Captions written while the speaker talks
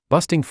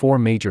Busting 4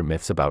 major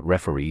myths about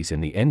referees in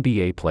the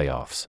NBA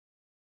playoffs.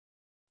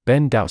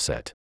 Ben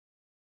Dowsett.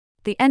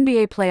 The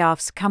NBA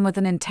playoffs come with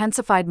an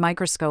intensified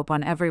microscope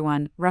on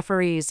everyone,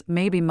 referees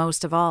maybe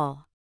most of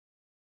all.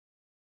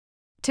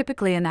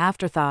 Typically an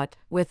afterthought,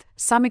 with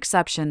some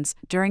exceptions,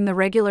 during the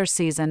regular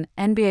season,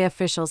 NBA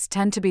officials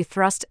tend to be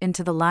thrust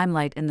into the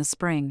limelight in the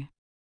spring.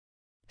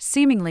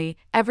 Seemingly,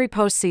 every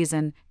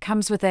postseason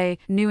comes with a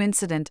new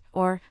incident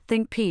or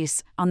think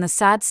piece on the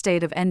sad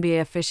state of NBA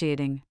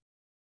officiating.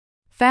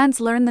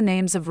 Fans learn the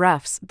names of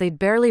refs they'd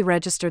barely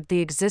registered the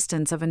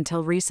existence of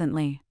until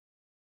recently.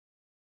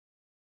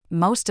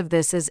 Most of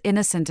this is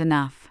innocent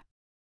enough.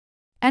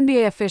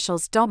 NBA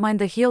officials don't mind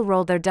the heel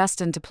roll they're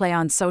destined to play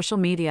on social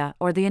media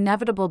or the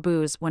inevitable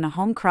boos when a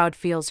home crowd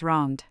feels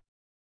wronged.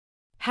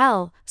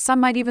 Hell, some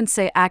might even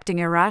say acting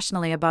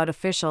irrationally about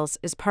officials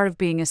is part of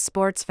being a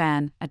sports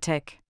fan, a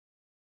tick.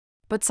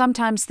 But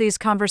sometimes these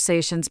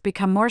conversations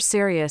become more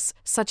serious,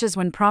 such as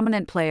when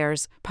prominent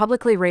players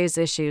publicly raise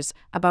issues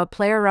about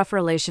player-ref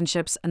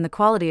relationships and the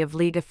quality of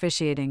league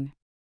officiating.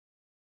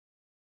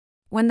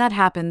 When that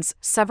happens,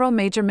 several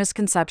major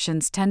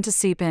misconceptions tend to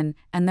seep in,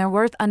 and they're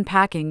worth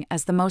unpacking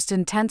as the most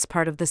intense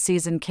part of the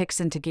season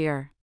kicks into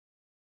gear.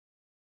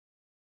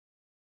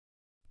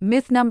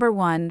 Myth number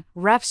 1: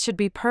 refs should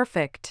be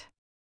perfect.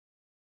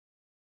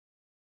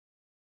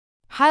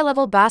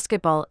 High-level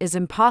basketball is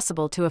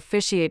impossible to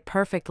officiate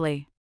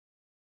perfectly.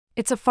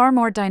 It's a far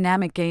more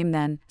dynamic game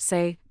than,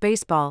 say,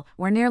 baseball,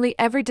 where nearly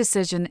every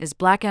decision is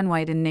black and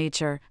white in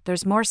nature.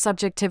 There's more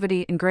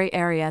subjectivity and gray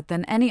area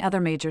than any other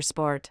major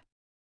sport.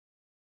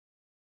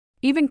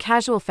 Even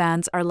casual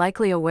fans are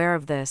likely aware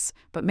of this,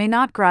 but may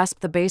not grasp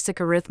the basic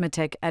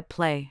arithmetic at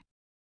play.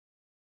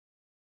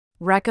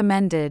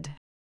 Recommended.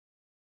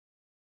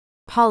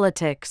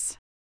 Politics.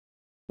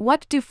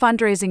 What do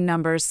fundraising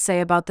numbers say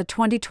about the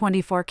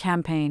 2024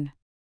 campaign?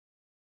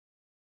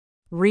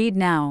 Read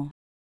now.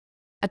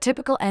 A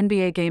typical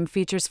NBA game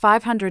features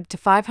 500 to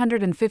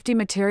 550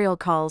 material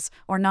calls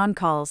or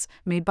non-calls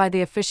made by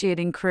the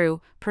officiating crew,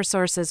 per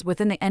sources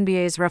within the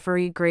NBA's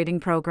referee grading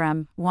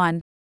program.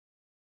 1.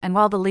 And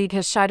while the league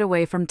has shied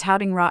away from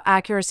touting raw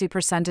accuracy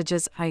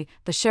percentages,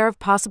 the share of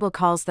possible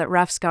calls that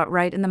refs got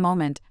right in the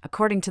moment,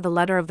 according to the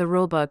letter of the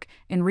rulebook,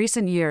 in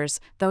recent years,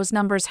 those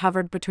numbers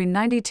hovered between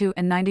 92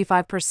 and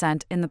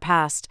 95% in the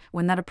past,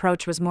 when that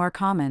approach was more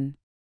common.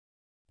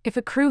 If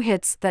a crew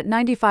hits that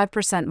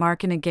 95%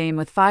 mark in a game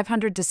with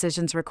 500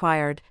 decisions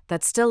required,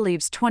 that still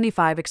leaves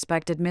 25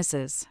 expected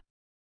misses.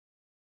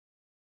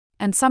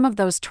 And some of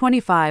those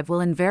 25 will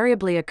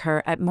invariably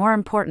occur at more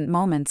important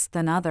moments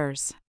than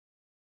others.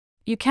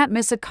 "You can't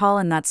miss a call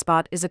in that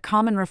spot" is a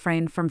common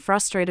refrain from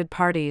frustrated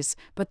parties,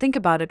 but think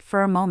about it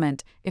for a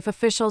moment. If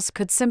officials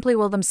could simply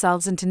will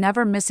themselves into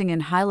never missing in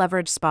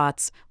high-leverage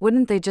spots,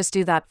 wouldn't they just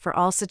do that for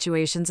all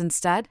situations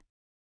instead?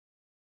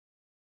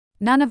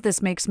 None of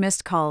this makes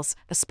missed calls,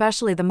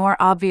 especially the more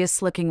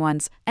obvious-looking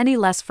ones, any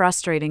less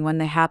frustrating when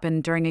they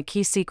happen during a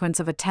key sequence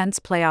of a tense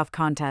playoff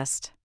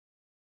contest.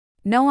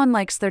 No one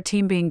likes their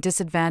team being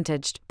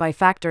disadvantaged by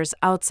factors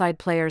outside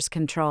players'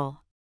 control.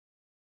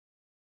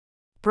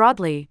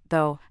 Broadly,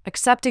 though,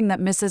 accepting that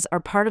misses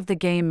are part of the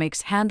game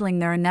makes handling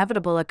their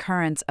inevitable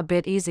occurrence a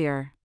bit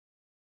easier.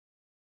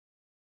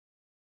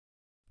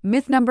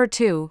 Myth number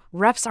 2: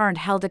 refs aren't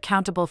held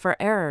accountable for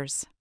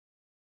errors.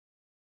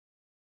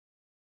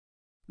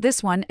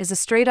 This one is a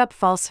straight-up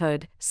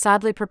falsehood,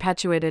 sadly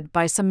perpetuated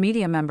by some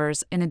media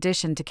members in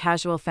addition to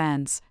casual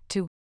fans.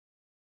 2.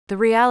 The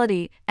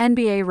reality: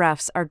 NBA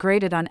refs are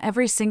graded on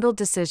every single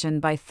decision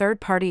by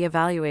third-party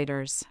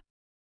evaluators.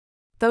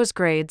 Those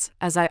grades,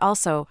 as I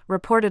also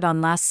reported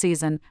on last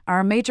season, are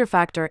a major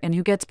factor in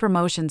who gets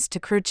promotions to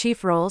crew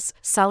chief roles,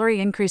 salary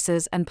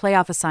increases, and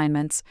playoff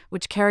assignments,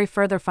 which carry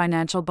further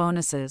financial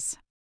bonuses.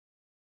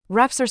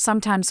 Refs are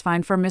sometimes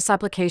fined for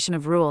misapplication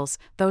of rules.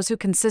 Those who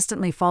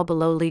consistently fall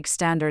below league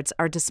standards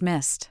are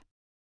dismissed.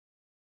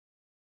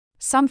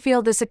 Some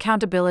feel this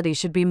accountability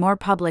should be more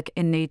public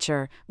in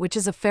nature, which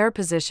is a fair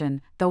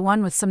position, though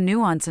one with some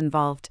nuance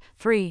involved.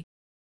 3.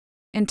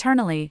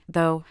 Internally,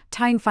 though,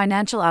 tying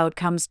financial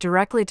outcomes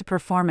directly to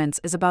performance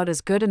is about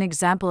as good an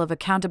example of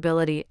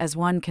accountability as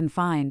one can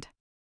find.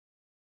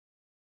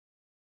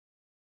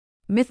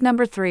 Myth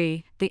number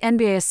 3: the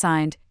NBA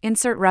assigned,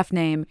 insert ref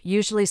name,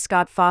 usually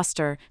Scott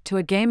Foster, to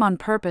a game on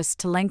purpose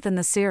to lengthen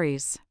the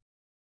series.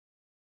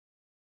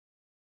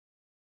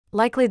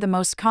 Likely the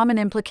most common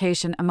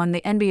implication among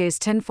the NBA's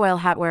tinfoil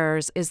hat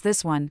wearers is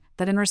this one,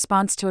 that in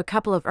response to a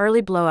couple of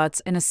early blowouts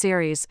in a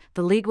series,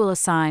 the league will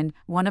assign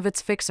one of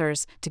its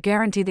fixers to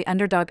guarantee the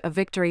underdog a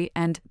victory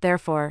and,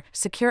 therefore,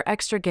 secure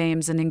extra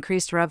games and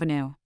increased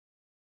revenue.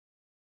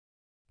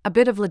 A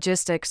bit of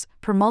logistics: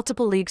 per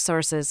multiple league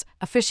sources,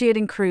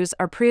 officiating crews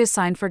are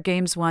pre-assigned for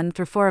games 1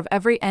 through 4 of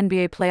every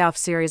NBA playoff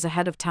series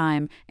ahead of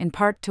time, in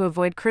part to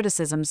avoid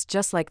criticisms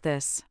just like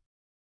this.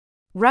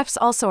 Refs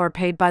also are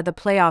paid by the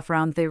playoff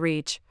round they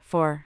reach,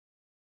 for,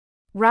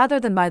 rather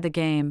than by the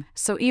game,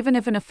 so even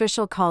if an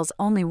official calls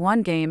only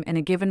one game in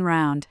a given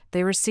round,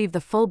 they receive the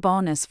full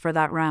bonus for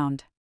that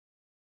round.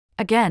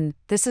 Again,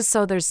 this is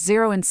so there's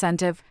zero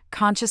incentive,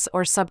 conscious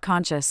or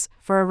subconscious,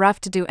 for a ref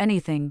to do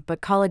anything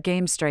but call a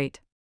game straight.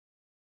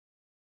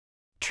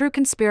 True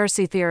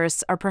conspiracy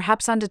theorists are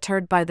perhaps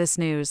undeterred by this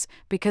news,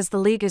 because the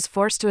league is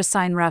forced to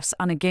assign refs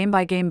on a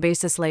game-by-game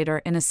basis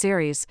later in a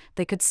series.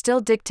 They could still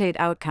dictate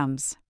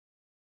outcomes.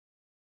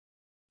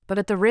 But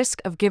at the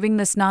risk of giving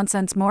this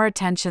nonsense more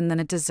attention than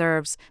it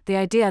deserves, the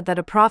idea that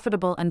a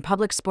profitable and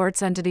public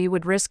sports entity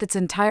would risk its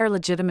entire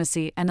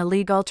legitimacy and a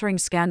league-altering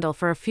scandal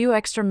for a few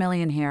extra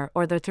million here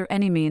or there through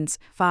any means,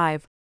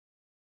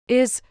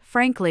 is,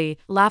 frankly,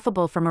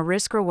 laughable from a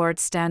risk-reward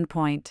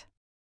standpoint.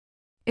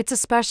 It's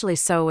especially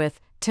so with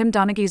Tim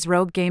Donaghy's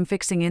rogue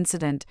game-fixing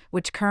incident,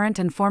 which current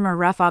and former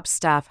ref ops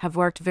staff have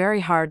worked very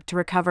hard to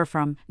recover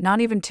from,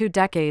 not even 2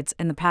 decades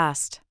in the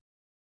past.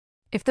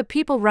 If the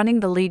people running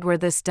the league were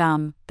this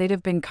dumb, they'd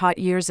have been caught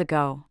years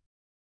ago.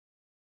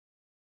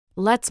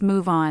 Let's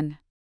move on.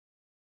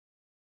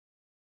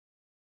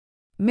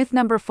 Myth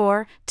number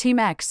 4, Team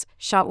X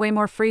shot way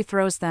more free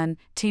throws than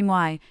Team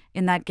Y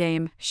in that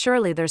game.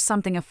 Surely there's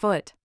something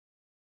afoot.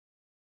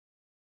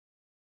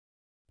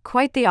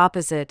 Quite the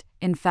opposite,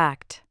 in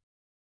fact.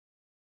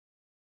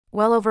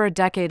 Well over a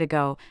decade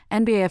ago,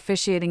 NBA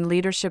officiating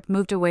leadership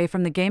moved away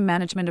from the game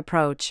management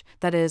approach,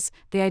 that is,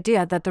 the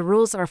idea that the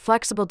rules are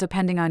flexible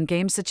depending on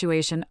game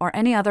situation or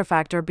any other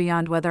factor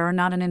beyond whether or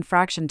not an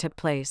infraction took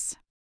place.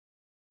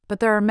 But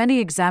there are many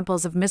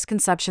examples of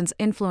misconceptions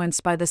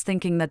influenced by this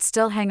thinking that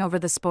still hang over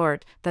the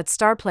sport, that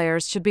star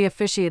players should be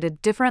officiated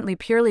differently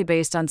purely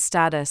based on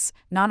status,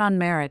 not on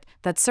merit,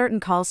 that certain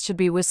calls should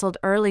be whistled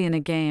early in a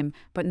game,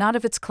 but not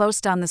if it's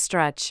close down the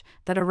stretch,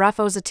 that a ref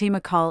owes a team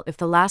a call if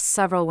the last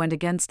several went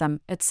against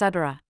them,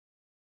 etc.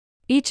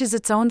 Each is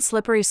its own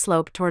slippery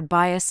slope toward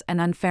bias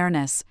and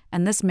unfairness,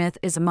 and this myth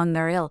is among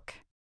their ilk.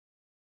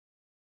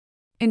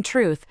 In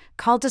truth,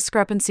 call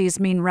discrepancies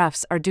mean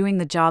refs are doing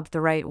the job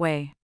the right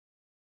way.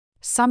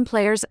 Some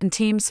players and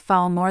teams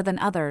foul more than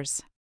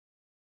others.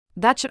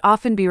 That should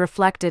often be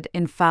reflected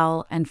in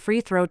foul and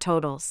free throw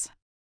totals.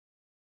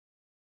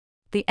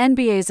 The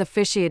NBA's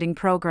officiating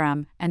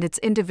program and its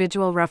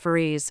individual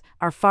referees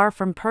are far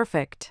from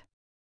perfect.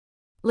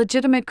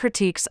 Legitimate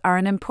critiques are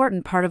an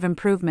important part of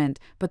improvement,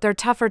 but they're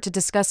tougher to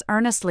discuss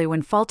earnestly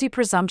when faulty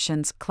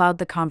presumptions cloud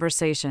the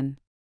conversation.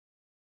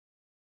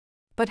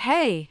 But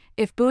hey,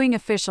 if booing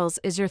officials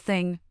is your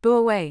thing, boo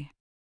away.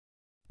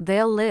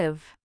 They'll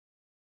live.